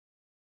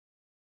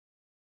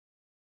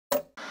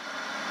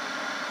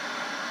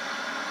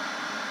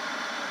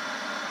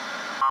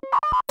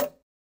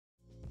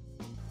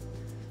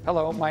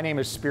Hello, my name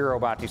is Spiro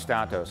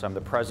Battistatos. I'm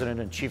the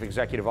President and Chief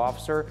Executive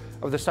Officer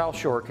of the South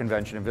Shore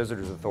Convention and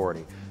Visitors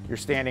Authority. You're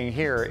standing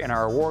here in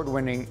our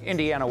award-winning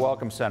Indiana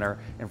Welcome Center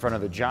in front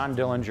of the John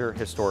Dillinger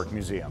Historic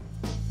Museum.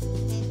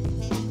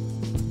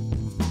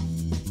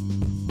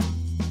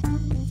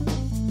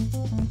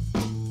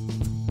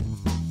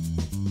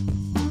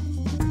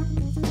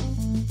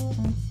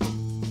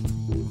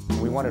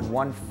 We wanted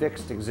one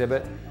fixed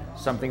exhibit,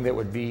 something that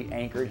would be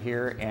anchored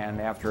here,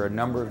 and after a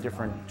number of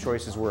different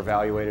choices were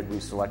evaluated, we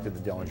selected the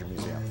Dillinger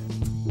Museum.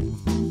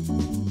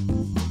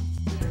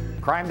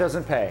 Crime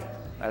doesn't pay.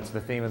 That's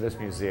the theme of this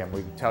museum.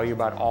 We tell you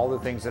about all the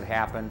things that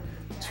happened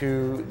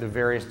to the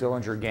various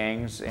Dillinger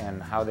gangs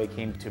and how they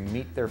came to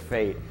meet their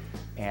fate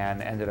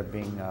and ended up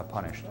being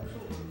punished.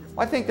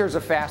 I think there's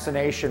a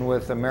fascination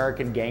with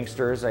American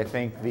gangsters. I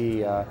think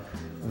the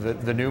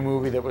new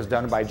movie that was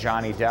done by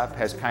Johnny Depp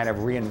has kind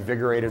of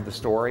reinvigorated the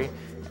story.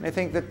 And I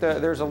think that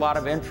there's a lot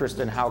of interest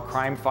in how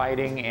crime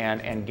fighting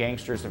and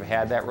gangsters have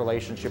had that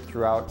relationship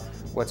throughout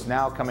what's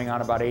now coming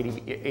on about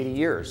 80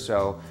 years.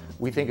 So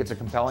we think it's a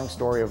compelling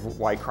story of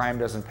why crime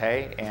doesn't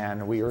pay,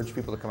 and we urge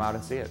people to come out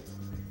and see it.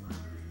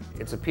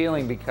 It's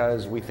appealing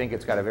because we think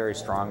it's got a very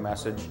strong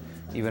message,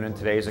 even in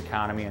today's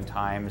economy and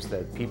times,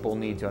 that people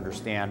need to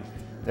understand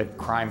that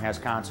crime has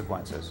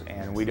consequences.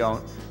 And we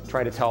don't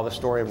try to tell the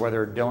story of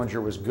whether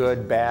Dillinger was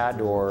good, bad,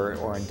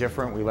 or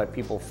indifferent. We let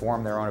people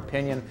form their own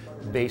opinion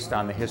based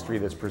on the history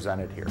that's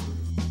presented here.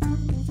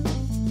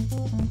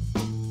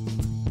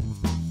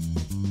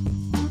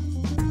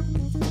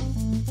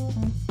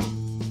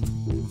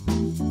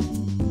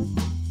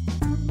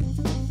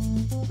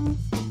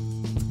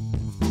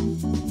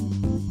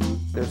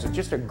 There's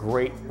just a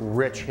great,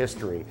 rich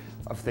history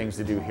of things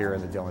to do here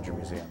in the Dillinger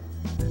Museum.